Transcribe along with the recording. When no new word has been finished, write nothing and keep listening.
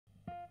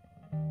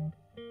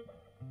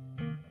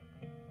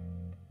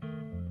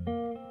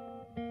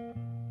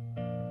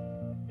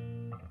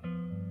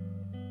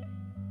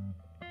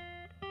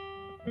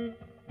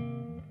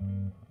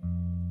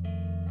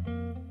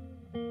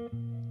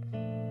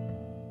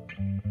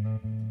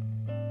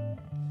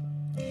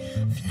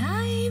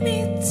Fly me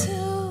to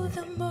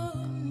the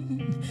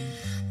moon,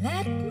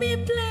 let me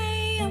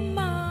play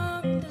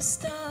among the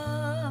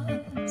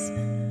stars.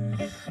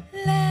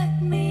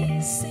 Let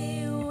me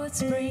see what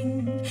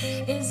spring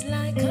is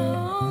like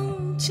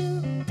on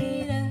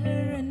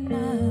Jupiter and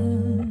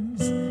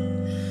Mars.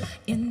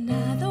 In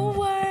other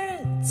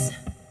words,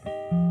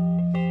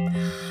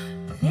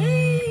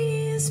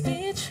 please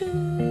be true.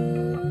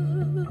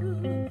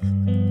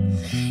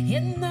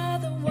 In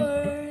other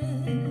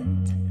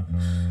words,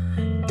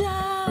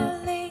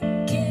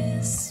 darling,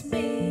 kiss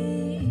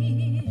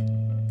me.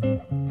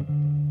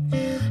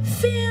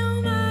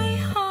 Fill my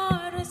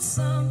heart with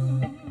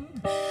song.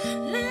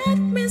 Let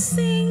me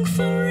sing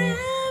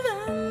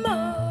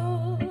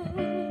forevermore.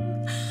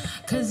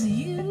 'Cause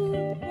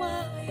you are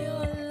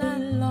all I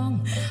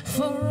long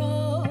for,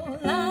 all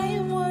I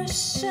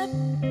worship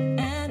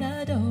and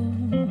adore.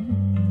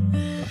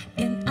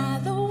 In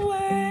other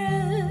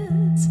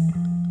words,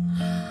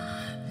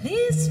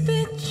 please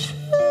be true.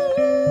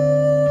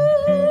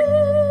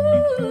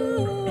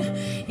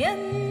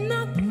 In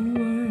other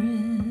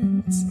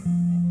words,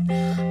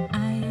 I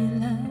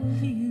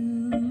love you.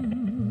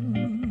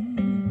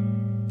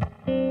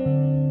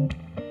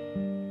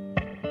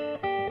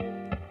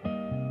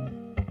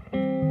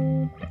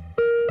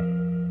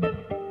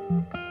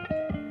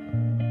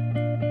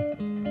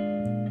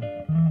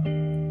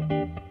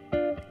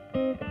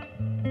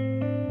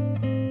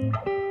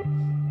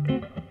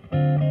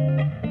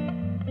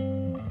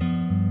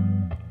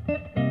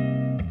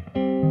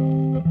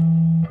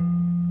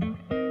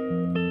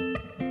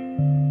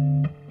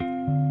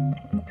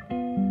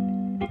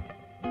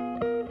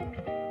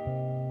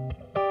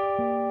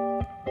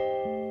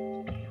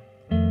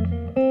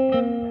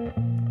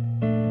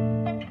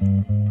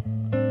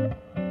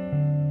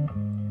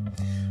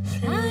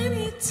 Fly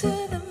me to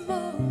the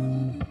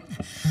moon,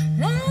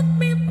 let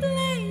me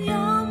play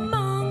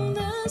among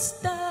the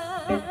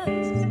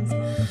stars.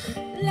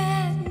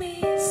 Let me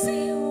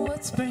see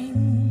what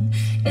spring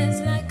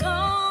is like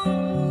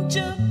on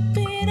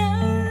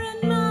Jupiter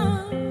and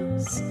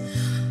Mars.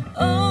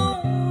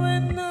 Oh,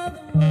 in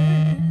other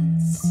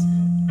words,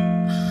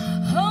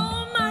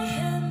 hold my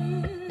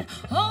hand,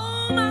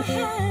 hold my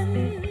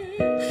hand.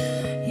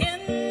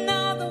 In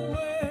other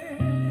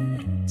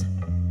words,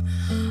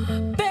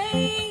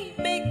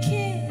 baby,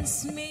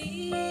 kiss me,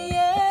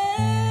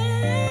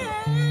 yeah.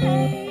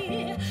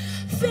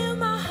 Fill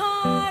my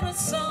heart with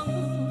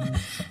song.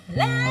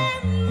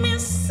 Let me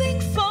sing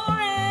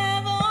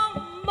forevermore.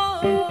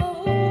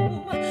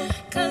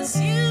 'Cause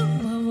you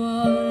are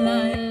all I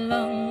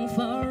long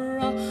for,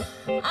 all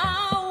I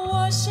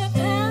worship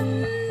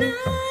and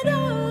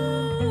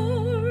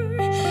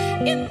adore.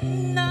 In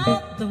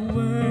other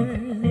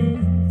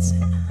words,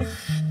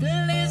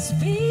 please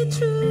be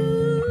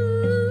true.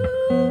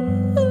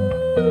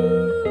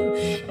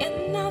 In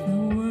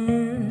other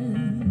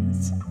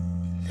words,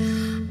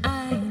 I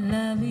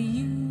love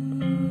you.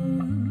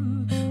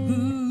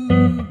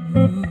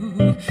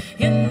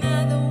 In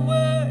other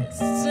words,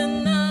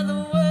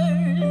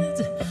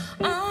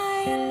 I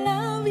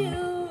love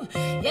you.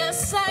 Yes,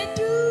 I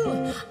do.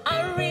 I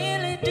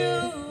really do.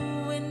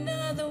 In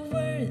other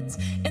words,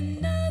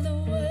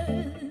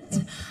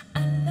 I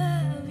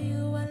love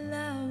you. I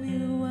love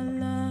you. I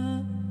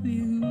love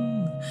you.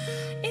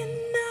 In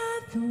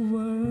other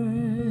words,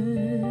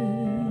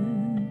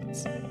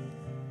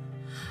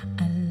 I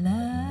love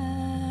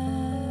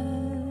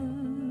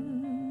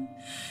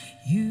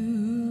you.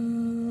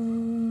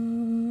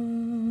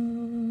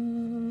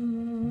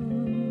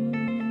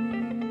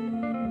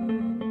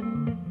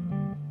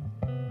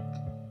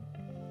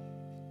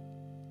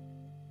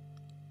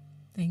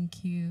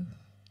 Thank you.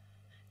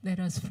 Let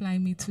us fly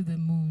me to the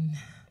moon.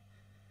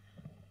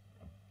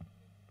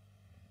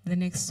 The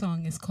next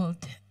song is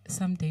called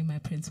Someday My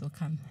Prince Will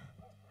Come.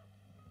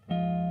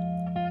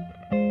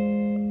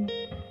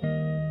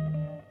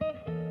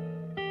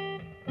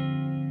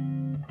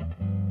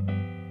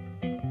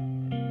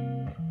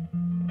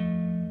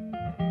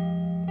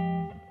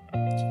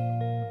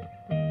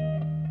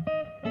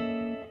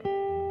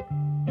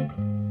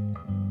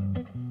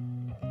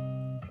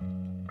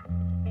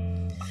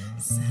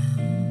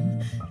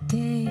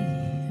 Someday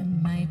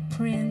my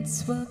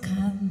prince will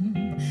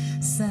come.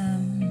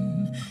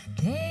 Someday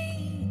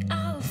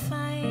I'll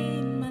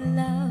find my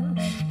love.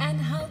 And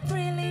how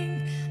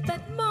thrilling that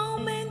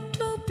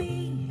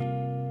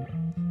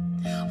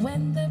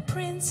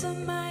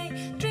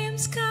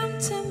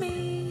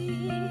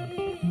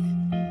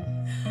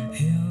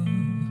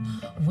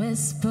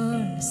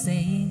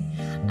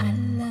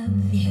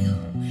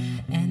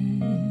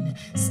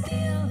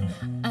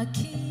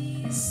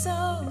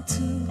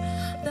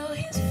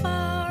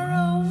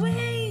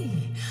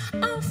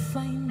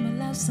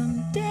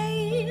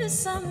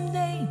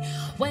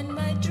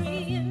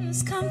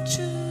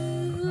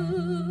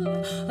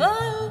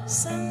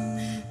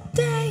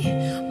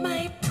someday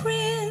my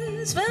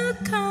prince will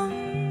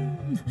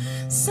come.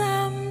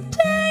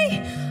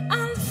 Someday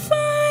I'll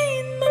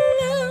find my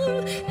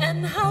love,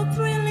 and how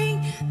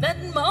thrilling that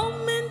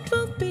moment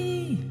will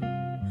be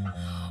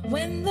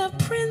when the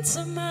prince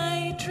of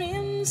my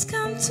dreams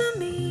come to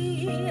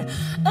me.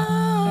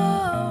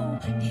 Oh,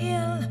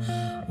 he'll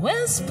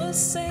whisper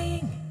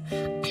saying,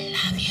 I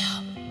love you,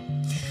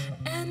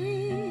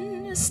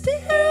 and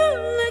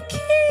still a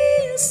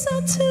kiss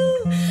or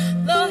two.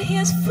 Though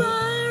he's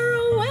far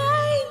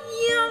away,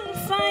 I'll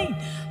find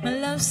my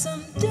love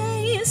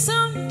someday,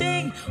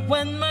 someday,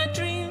 when my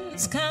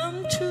dreams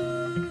come true.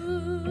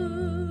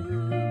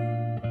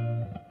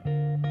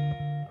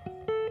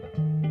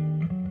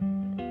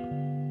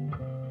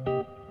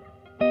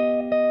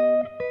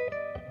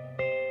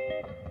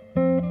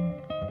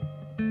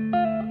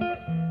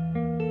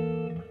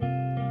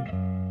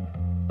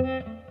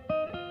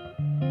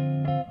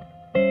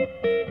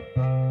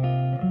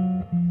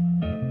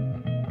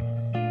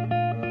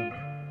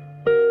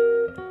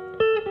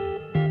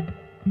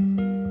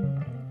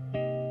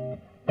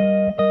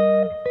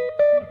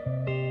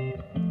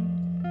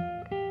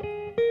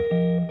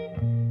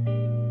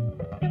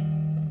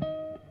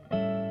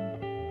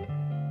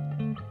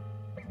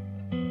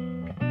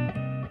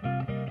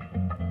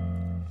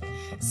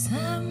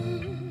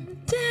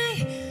 Someday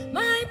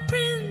my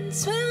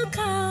prince will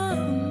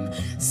come.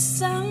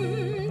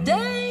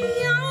 Someday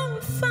I'll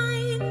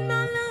find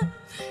my love,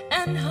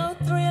 and how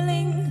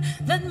thrilling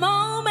that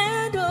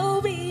moment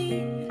will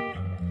be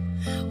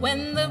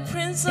when the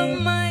prince of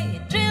my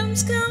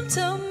dreams come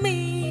to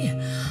me.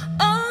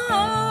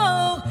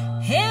 Oh,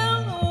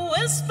 he'll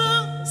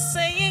whisper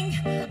saying,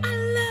 I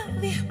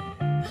love you,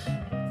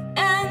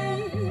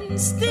 and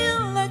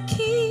still a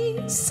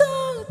kiss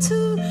or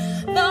two.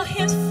 Though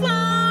he's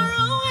far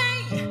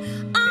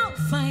away, I'll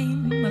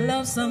find my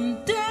love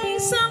someday,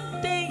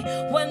 someday,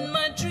 when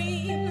my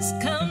dreams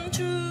come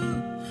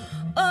true.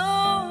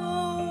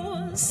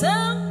 Oh,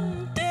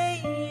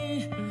 someday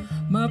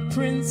my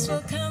prince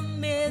will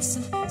come, yes,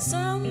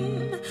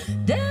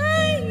 someday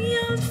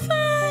I'll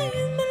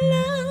find my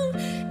love,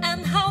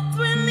 and how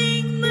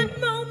thrilling that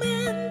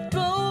moment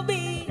will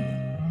be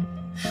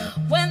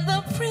when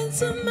the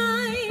prince of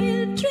my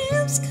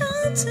dreams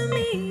come to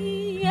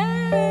me.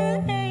 Yeah.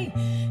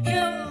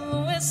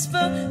 He'll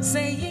whisper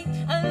saying,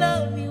 I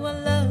love you, I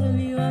love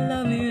you, I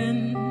love you,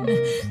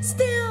 and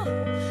still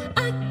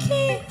a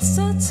kiss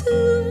or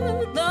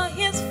two. Though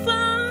he's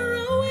far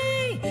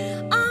away,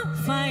 I'll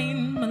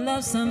find my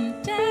love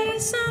someday,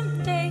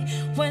 someday,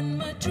 when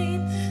my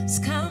dreams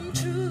come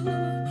true.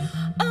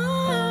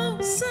 Oh,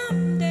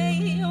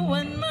 someday,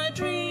 when my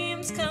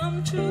dreams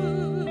come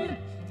true.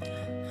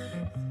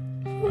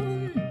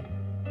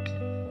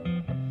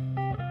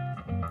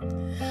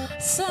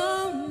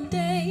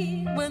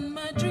 Someday when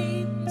my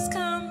dreams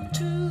come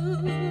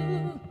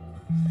true.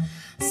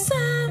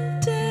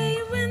 Someday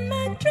when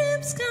my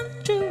dreams come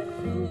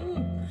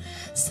true.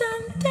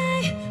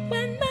 Someday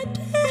when my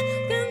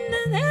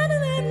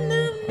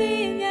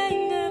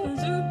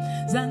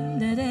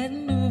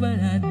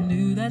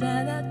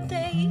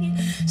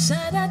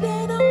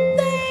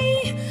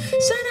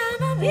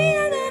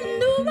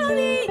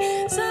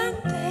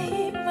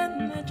someday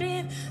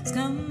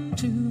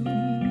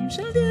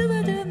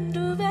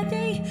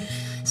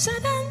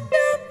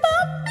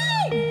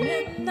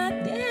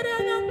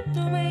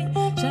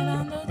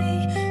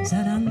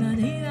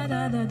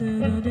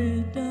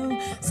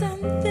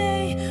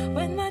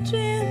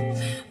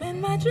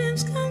when my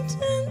dreams come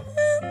true.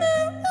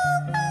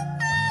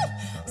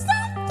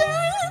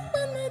 Someday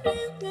when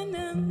my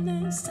dreams come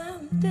true.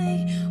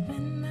 Someday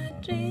when my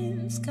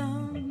dreams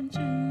come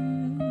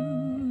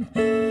true.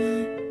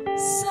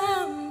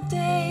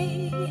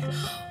 Someday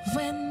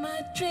when my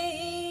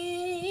dreams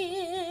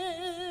come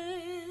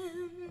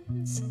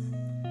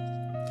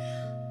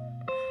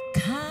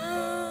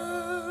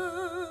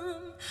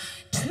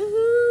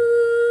true.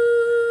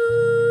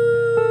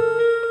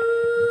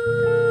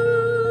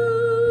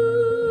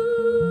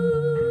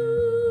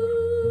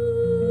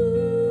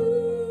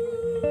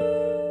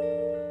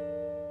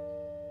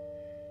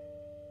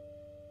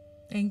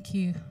 Thank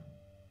you.